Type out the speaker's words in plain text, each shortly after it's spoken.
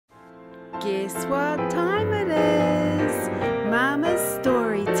Guess what time it is? Mama's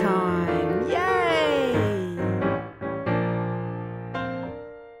story time. Yay!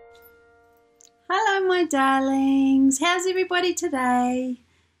 Hello, my darlings. How's everybody today?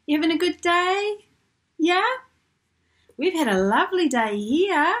 You having a good day? Yeah? We've had a lovely day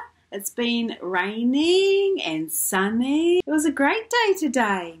here. It's been raining and sunny. It was a great day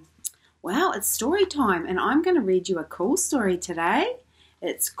today. Well, it's story time and I'm going to read you a cool story today.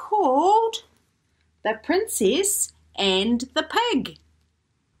 It's called The Princess and the Pig.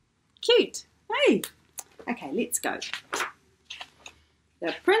 Cute, hey? Okay, let's go.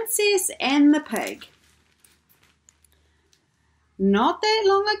 The Princess and the Pig. Not that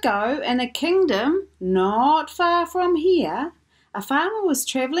long ago, in a kingdom not far from here, a farmer was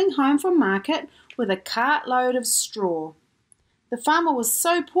travelling home from market with a cartload of straw. The farmer was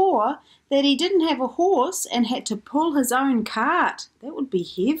so poor that he didn't have a horse and had to pull his own cart. That would be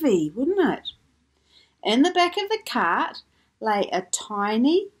heavy, wouldn't it? In the back of the cart lay a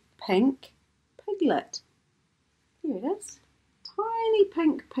tiny pink piglet. Here it is. Tiny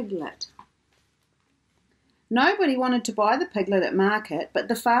pink piglet. Nobody wanted to buy the piglet at market, but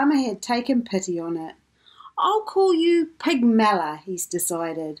the farmer had taken pity on it. I'll call you Pigmella, he's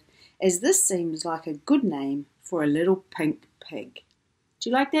decided, as this seems like a good name for a little pink pig. Do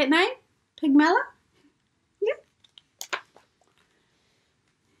you like that name, Pigmella? Yeah.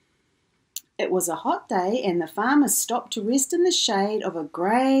 It was a hot day and the farmer stopped to rest in the shade of a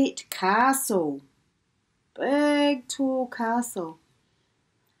great castle. Big, tall castle.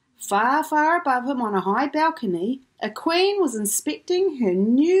 Far, far above him on a high balcony, a queen was inspecting her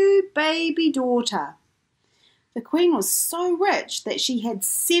new baby daughter. The queen was so rich that she had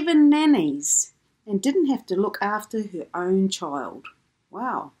 7 nannies and didn't have to look after her own child.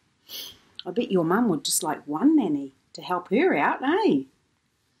 Wow. I bet your mum would just like one nanny to help her out, eh?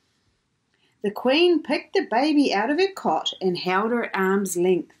 The queen picked the baby out of her cot and held her at arm's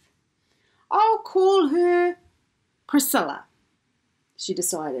length. I'll call her Priscilla, she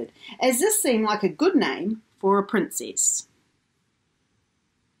decided, as this seemed like a good name for a princess.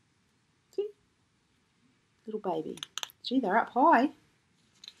 See? Little baby. Gee, they're up high.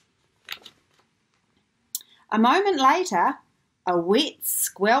 A moment later, a wet,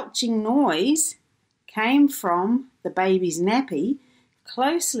 squelching noise came from the baby's nappy,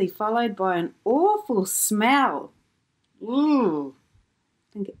 closely followed by an awful smell. Ooh,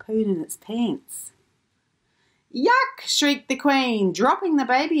 I think it pooed in its pants. Yuck, shrieked the queen, dropping the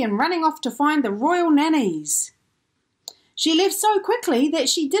baby and running off to find the royal nannies. She left so quickly that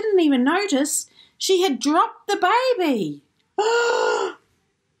she didn't even notice she had dropped the baby.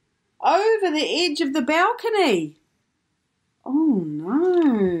 Over the edge of the balcony. Oh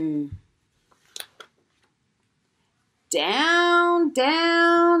no. Down,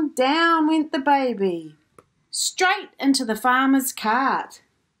 down, down went the baby, straight into the farmer's cart.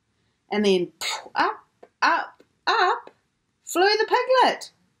 And then up, up, up flew the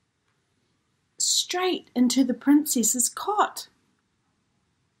piglet, straight into the princess's cot.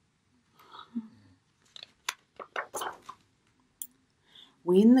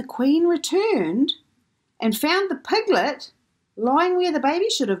 When the queen returned and found the piglet lying where the baby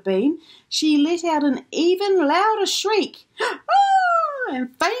should have been, she let out an even louder shriek and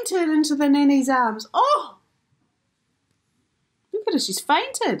fainted into the nanny's arms. Oh! Look at her, she's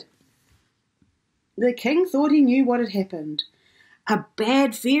fainted. The king thought he knew what had happened. A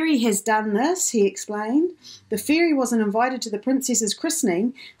bad fairy has done this, he explained. The fairy wasn't invited to the princess's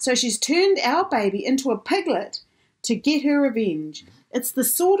christening, so she's turned our baby into a piglet to get her revenge. It's the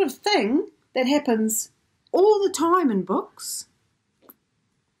sort of thing that happens all the time in books.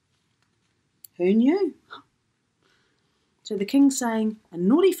 Who knew? So the king's saying, a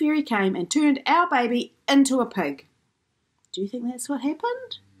naughty fairy came and turned our baby into a pig. Do you think that's what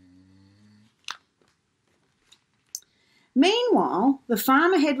happened? Meanwhile, the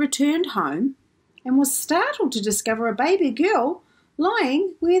farmer had returned home and was startled to discover a baby girl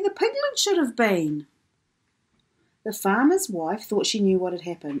lying where the piglet should have been. The farmer's wife thought she knew what had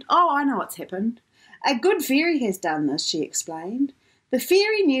happened. Oh, I know what's happened. A good fairy has done this, she explained. The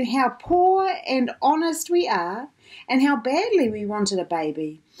fairy knew how poor and honest we are and how badly we wanted a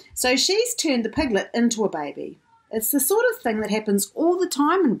baby. So she's turned the piglet into a baby. It's the sort of thing that happens all the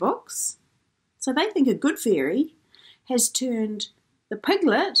time in books. So they think a good fairy has turned the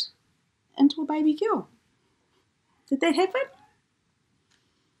piglet into a baby girl. Did that happen?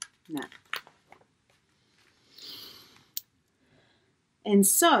 No. And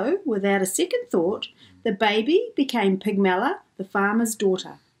so, without a second thought, the baby became Pigmella, the farmer's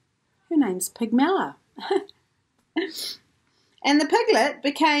daughter. Her name's Pigmella. And the piglet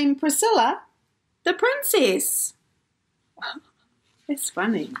became Priscilla, the princess. That's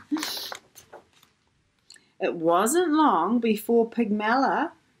funny. It wasn't long before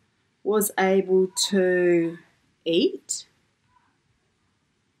Pigmella was able to eat,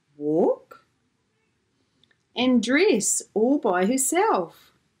 walk, and dress all by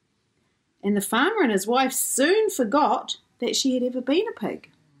herself. And the farmer and his wife soon forgot that she had ever been a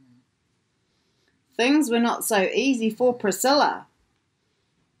pig. Things were not so easy for Priscilla.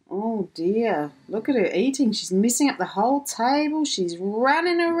 Oh dear, look at her eating. She's messing up the whole table. She's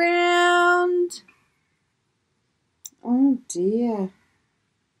running around. Oh dear.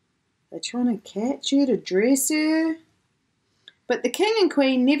 They're trying to catch her, to dress her. But the king and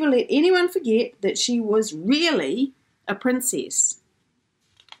queen never let anyone forget that she was really a princess.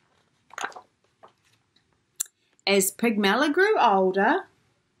 As Pigmella grew older,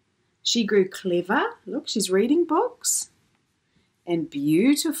 she grew clever. Look, she's reading books. And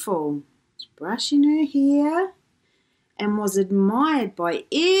beautiful. She's brushing her hair and was admired by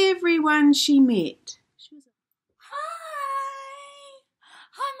everyone she met.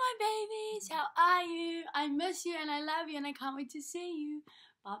 Hi, my babies. How are you? I miss you and I love you and I can't wait to see you.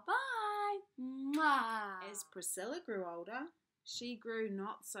 Bye-bye. Mwah. As Priscilla grew older, she grew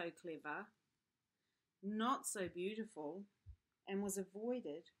not so clever, not so beautiful, and was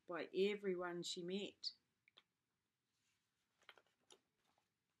avoided by everyone she met.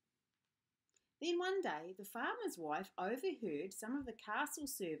 Then one day, the farmer's wife overheard some of the castle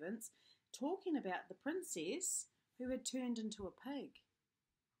servants talking about the princess who had turned into a pig.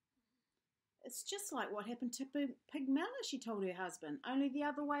 It's just like what happened to Pigmella, she told her husband, only the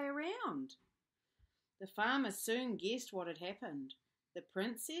other way around. The farmer soon guessed what had happened. The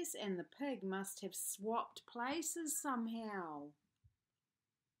princess and the pig must have swapped places somehow.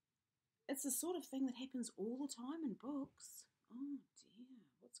 It's the sort of thing that happens all the time in books. Oh dear,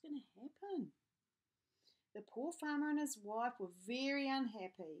 what's going to happen? The poor farmer and his wife were very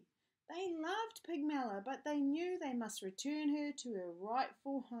unhappy. They loved Pigmella, but they knew they must return her to her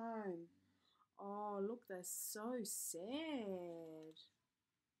rightful home. Oh, look, they're so sad.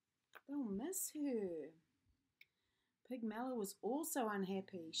 They'll miss her. Pigmella was also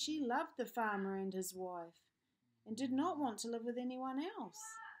unhappy. She loved the farmer and his wife and did not want to live with anyone else.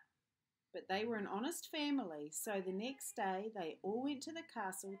 But they were an honest family, so the next day they all went to the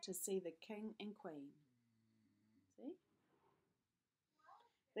castle to see the king and queen. See?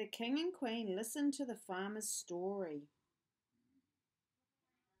 The king and queen listened to the farmer's story.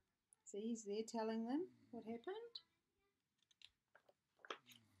 See, he's there telling them what happened.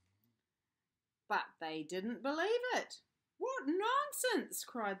 But they didn't believe it. What nonsense,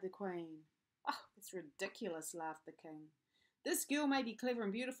 cried the queen. Oh, it's ridiculous, laughed the king. This girl may be clever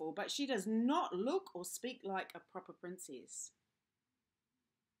and beautiful, but she does not look or speak like a proper princess.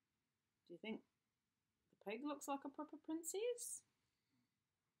 Do you think the pig looks like a proper princess?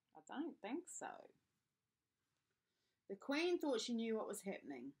 I don't think so. The queen thought she knew what was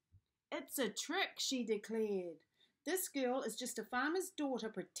happening. It's a trick, she declared. This girl is just a farmer's daughter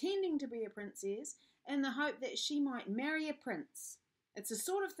pretending to be a princess in the hope that she might marry a prince. It's the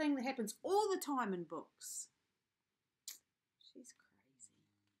sort of thing that happens all the time in books. She's crazy.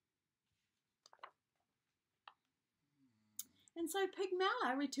 And so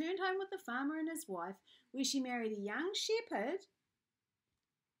Pigmella returned home with the farmer and his wife, where she married a young shepherd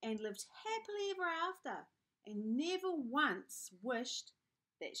and lived happily ever after, and never once wished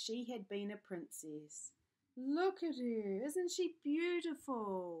that she had been a princess. Look at her, isn't she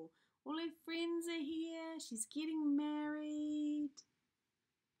beautiful? All her friends are here, she's getting married.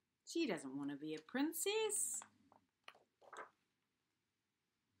 She doesn't want to be a princess.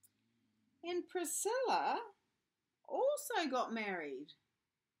 And Priscilla also got married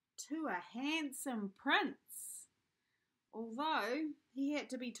to a handsome prince, although he had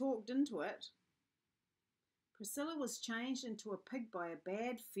to be talked into it. Priscilla was changed into a pig by a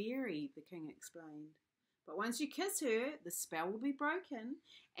bad fairy, the king explained. But once you kiss her, the spell will be broken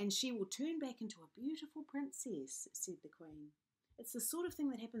and she will turn back into a beautiful princess, said the queen. It's the sort of thing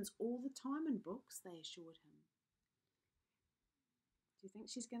that happens all the time in books, they assured him. Do you think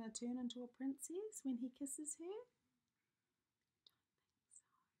she's going to turn into a princess when he kisses her?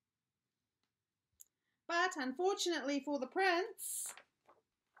 But unfortunately for the prince,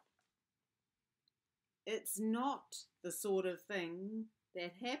 it's not the sort of thing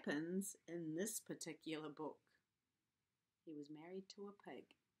that happens in this particular book. He was married to a pig.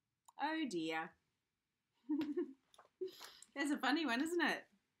 Oh dear. That's a funny one, isn't it?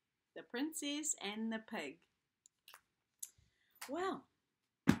 The princess and the pig. Well,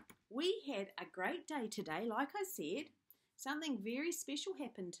 we had a great day today, like I said. something very special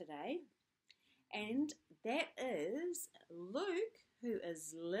happened today, and that is Luke, who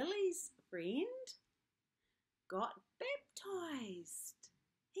is Lily's friend, got baptized.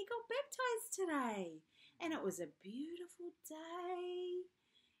 He got baptized today, and it was a beautiful day,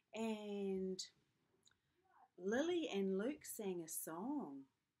 and Lily and Luke sang a song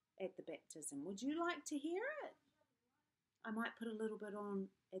at the baptism. Would you like to hear it? I might put a little bit on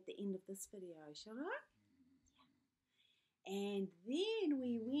at the end of this video, shall I? Yeah. And then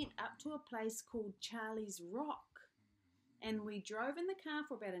we went up to a place called Charlie's Rock, and we drove in the car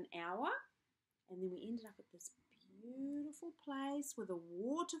for about an hour, and then we ended up at this beautiful place with a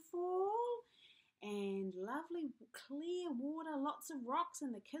waterfall and lovely clear water, lots of rocks,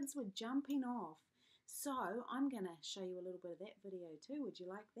 and the kids were jumping off. So I'm going to show you a little bit of that video too. Would you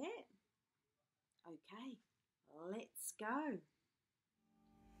like that? Okay, let's go.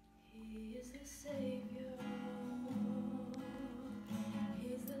 He is the Savior.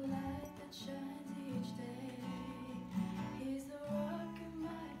 He's the light that shines each day. He's the rock and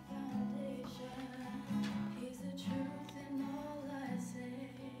my foundation. He's the truth in all I say.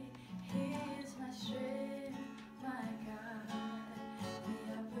 He is my strength, my God, the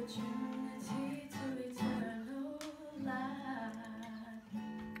opportunity to eternal life.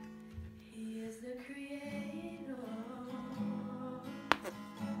 He is the creator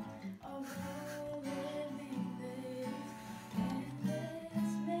of all living things,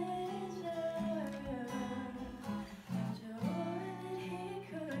 endless measure of joy that He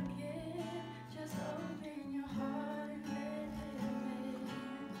could give. Just open your heart and let Him in.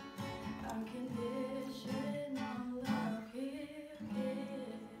 Unconditional love He'll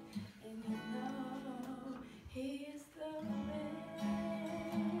give, and you know He is the way,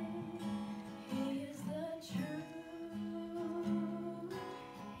 He is the truth.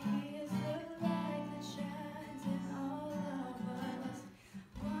 He is the light that shines in all of us,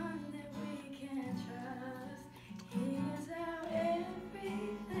 one that we can trust. He is our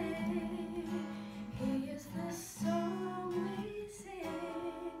everything. He is the song we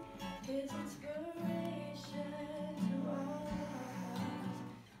sing, His inspiration to all of us,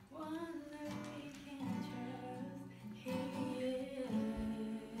 one that we can trust. He is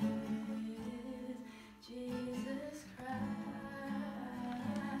Jesus Christ.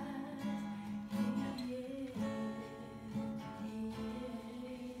 He is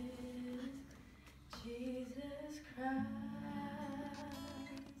Jesus Christ.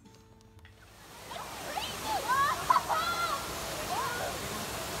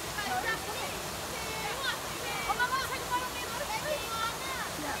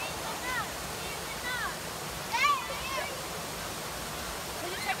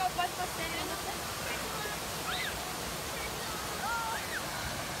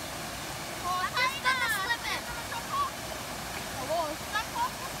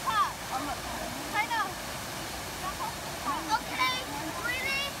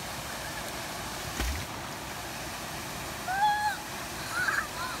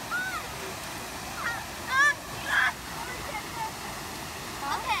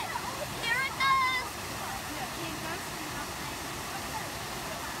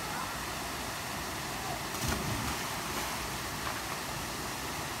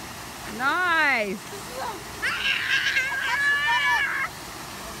 Nice.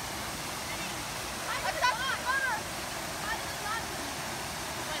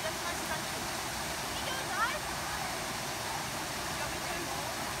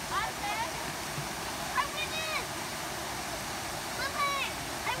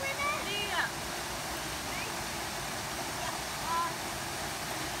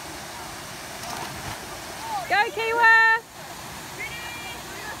 Go, Kiwa!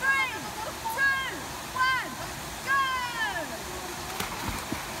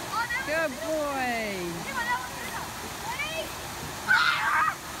 Good boy.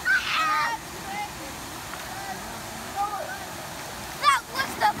 That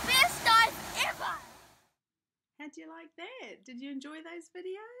was the best dive ever. How'd you like that? Did you enjoy those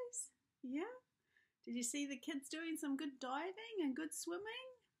videos? Yeah? Did you see the kids doing some good diving and good swimming?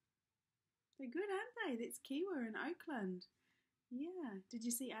 They're good, aren't they? That's Kiwa in Oakland. Yeah. Did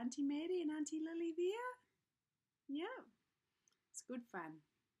you see Auntie Maddie and Auntie Lily there? Yeah. It's good fun.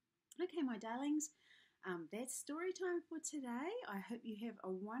 Okay, my darlings, that's story time for today. I hope you have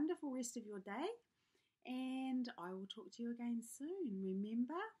a wonderful rest of your day, and I will talk to you again soon.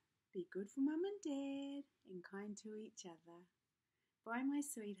 Remember, be good for Mum and Dad and kind to each other. Bye, my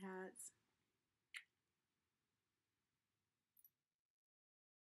sweethearts.